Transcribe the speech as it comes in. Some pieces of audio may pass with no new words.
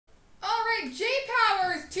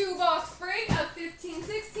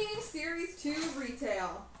series to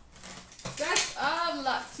retail. Best of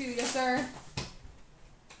luck to you, sir.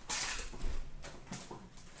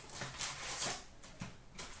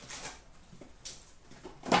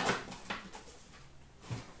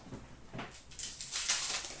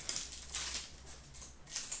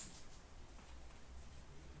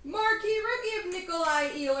 Marquee rookie of Nikolai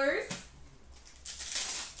Ehlers.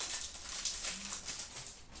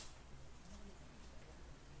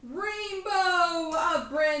 Rainbow of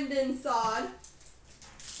Brandon Saad.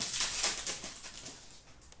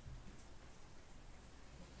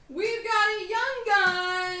 We've got a Young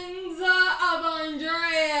Guns of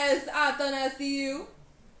Andreas Athanasiou.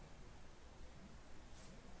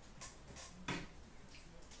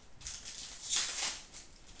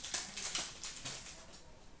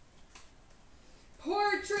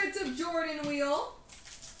 Portrait of Jordan Wheel.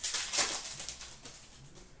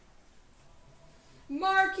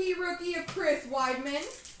 Marquee rookie of Chris Weidman.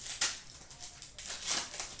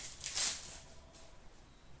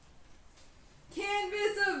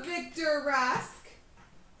 Canvas of Victor Rask.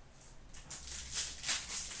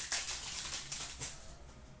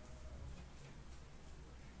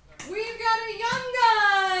 We've got a Young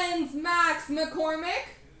Guns, Max McCormick.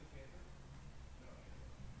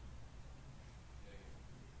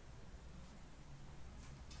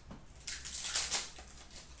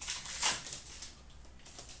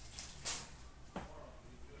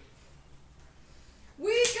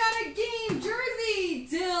 We've got a game jersey,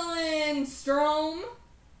 Dylan Strome.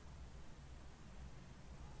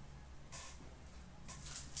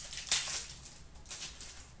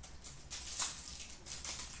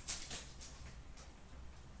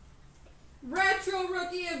 Retro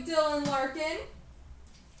rookie of Dylan Larkin.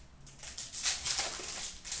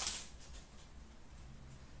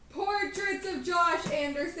 Portraits of Josh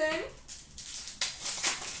Anderson.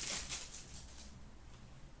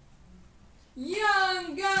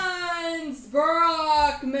 Young Guns,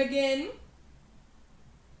 Brock McGinn.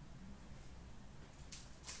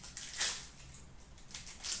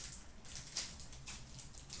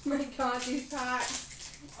 My God, these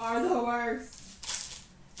packs are the worst.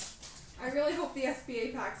 I really hope the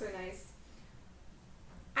SBA packs are nice.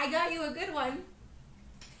 I got you a good one.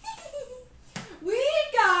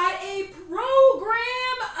 We've got a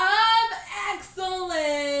Program of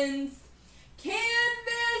Excellence.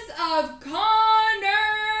 Canvas of Connor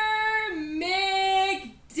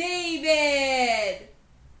McDavid.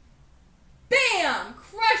 Bam!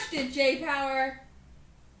 Crushed it, JPower.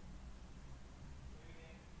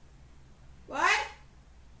 What?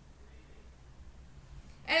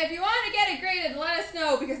 And if you want to get it graded, let us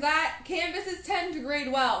know, because that canvases tend to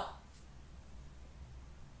grade well.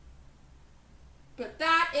 But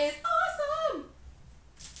that is awesome!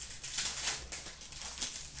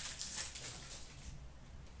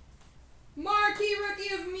 Marquee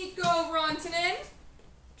rookie of Mikko Rantanen.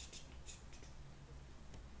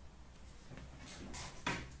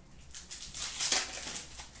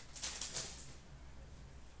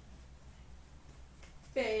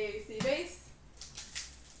 Basey base.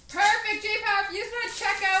 Perfect, JPower. If you just want to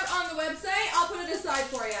check out on the website, I'll put it aside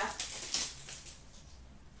for you.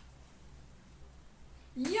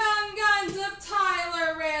 Young Guns of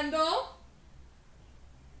Tyler Randall.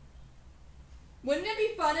 Wouldn't it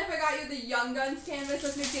be fun if I got you the Young Guns canvas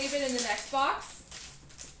of McDavid in the next box?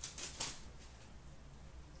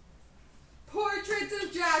 Portraits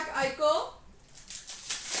of Jack Eichel.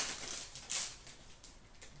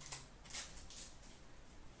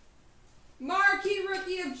 Marquee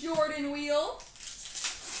rookie of Jordan Wheel.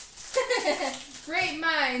 Great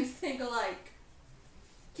minds think alike.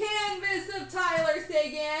 Canvas of Tyler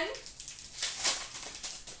Seguin.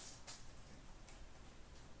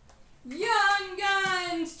 Young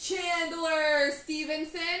Guns, Chandler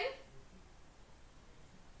Stevenson.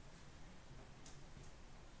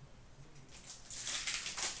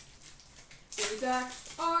 These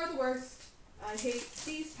packs are the worst. I hate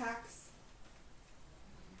these packs.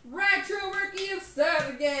 Retro rookie of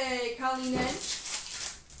Sergei Kalinin.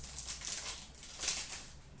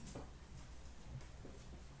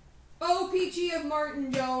 OPG of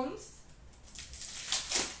Martin Jones.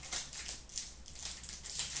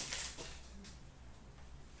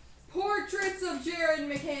 Portraits of Jared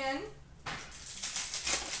McCann.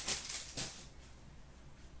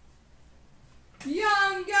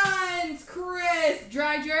 Young Guns, Chris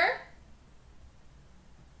Dreiger.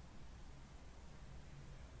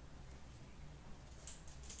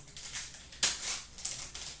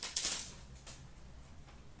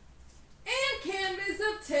 And canvas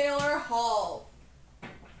of Taylor Hall.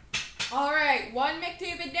 All right, one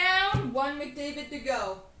McDavid down, one McDavid to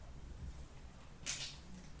go.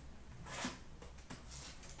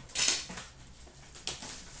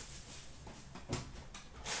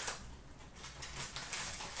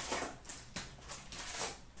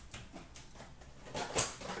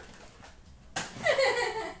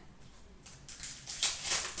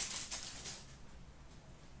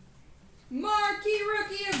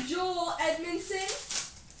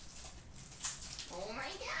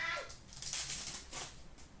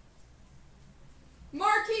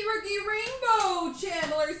 rookie rainbow,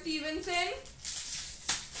 Chandler Stevenson.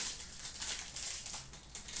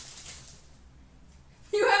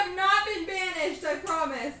 You have not been banished, I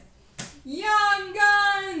promise. Young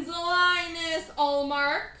Guns, Linus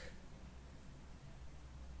Ullmark.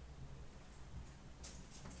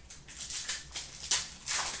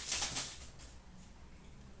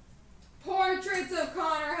 Portraits of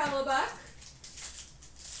Connor Hellebuck.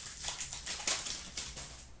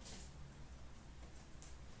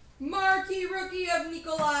 Marquee rookie of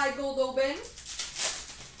Nikolai Goldobin.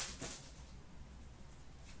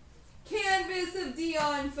 Canvas of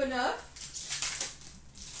Dion Phaneuf.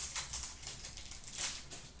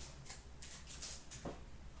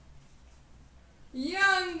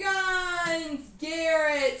 Young Guns,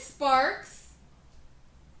 Garrett Sparks.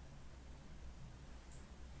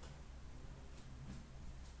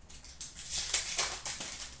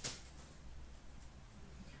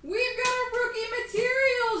 We've got a rookie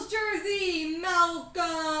materials jersey,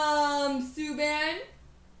 Malcolm Subban.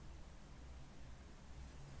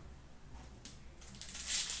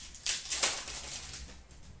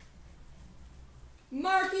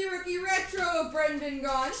 Marquee rookie retro, Brendan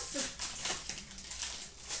Gaunce.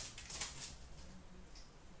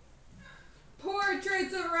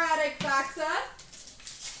 Portraits of Radek Faksa.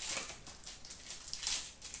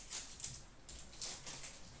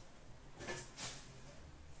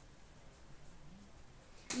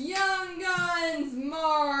 Young Guns,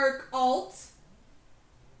 Mark Alt.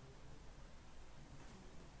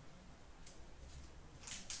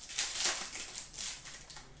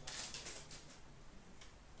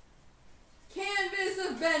 Canvas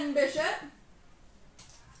of Ben Bishop.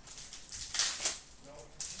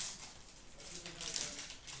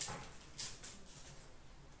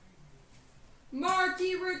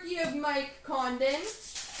 Marquee rookie of Mike Condon.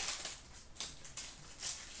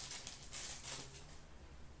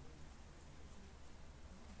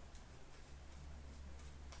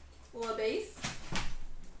 LaBase.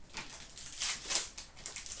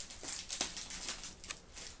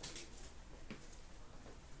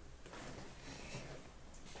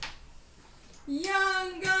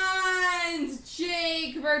 Young Guns,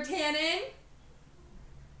 Jake Virtanen.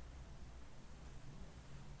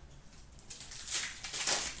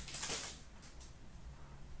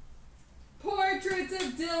 Portraits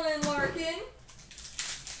of Dylan Larkin.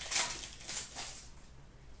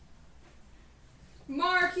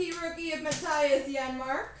 Marquee rookie of Matthias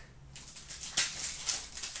Janmark.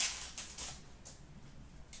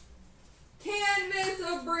 Canvas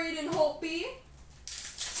of Braden Holtby.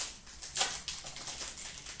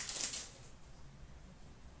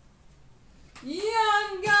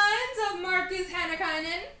 Young Guns of Marcus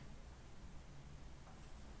Hannakainen.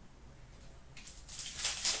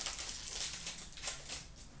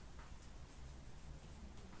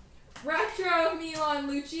 Retro of Milan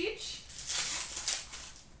Lucic.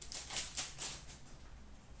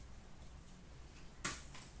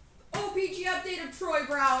 OPG update of Troy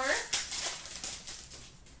Brower.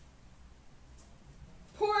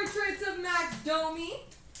 Portraits of Max Domi.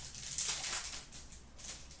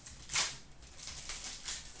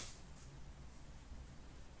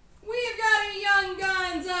 We've got a Young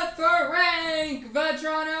Guns of Frank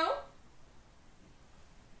Vetrano.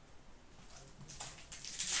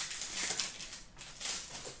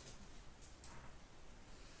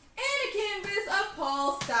 And a canvas of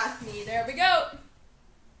Paul Stastny. There we go.